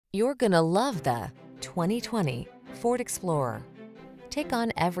You're gonna love the 2020 Ford Explorer. Take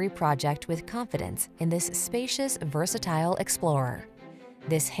on every project with confidence in this spacious, versatile Explorer.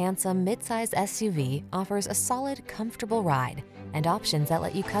 This handsome midsize SUV offers a solid, comfortable ride and options that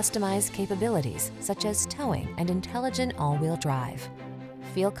let you customize capabilities such as towing and intelligent all-wheel drive.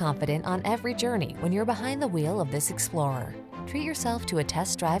 Feel confident on every journey when you're behind the wheel of this Explorer. Treat yourself to a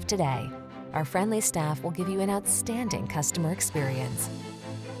test drive today. Our friendly staff will give you an outstanding customer experience.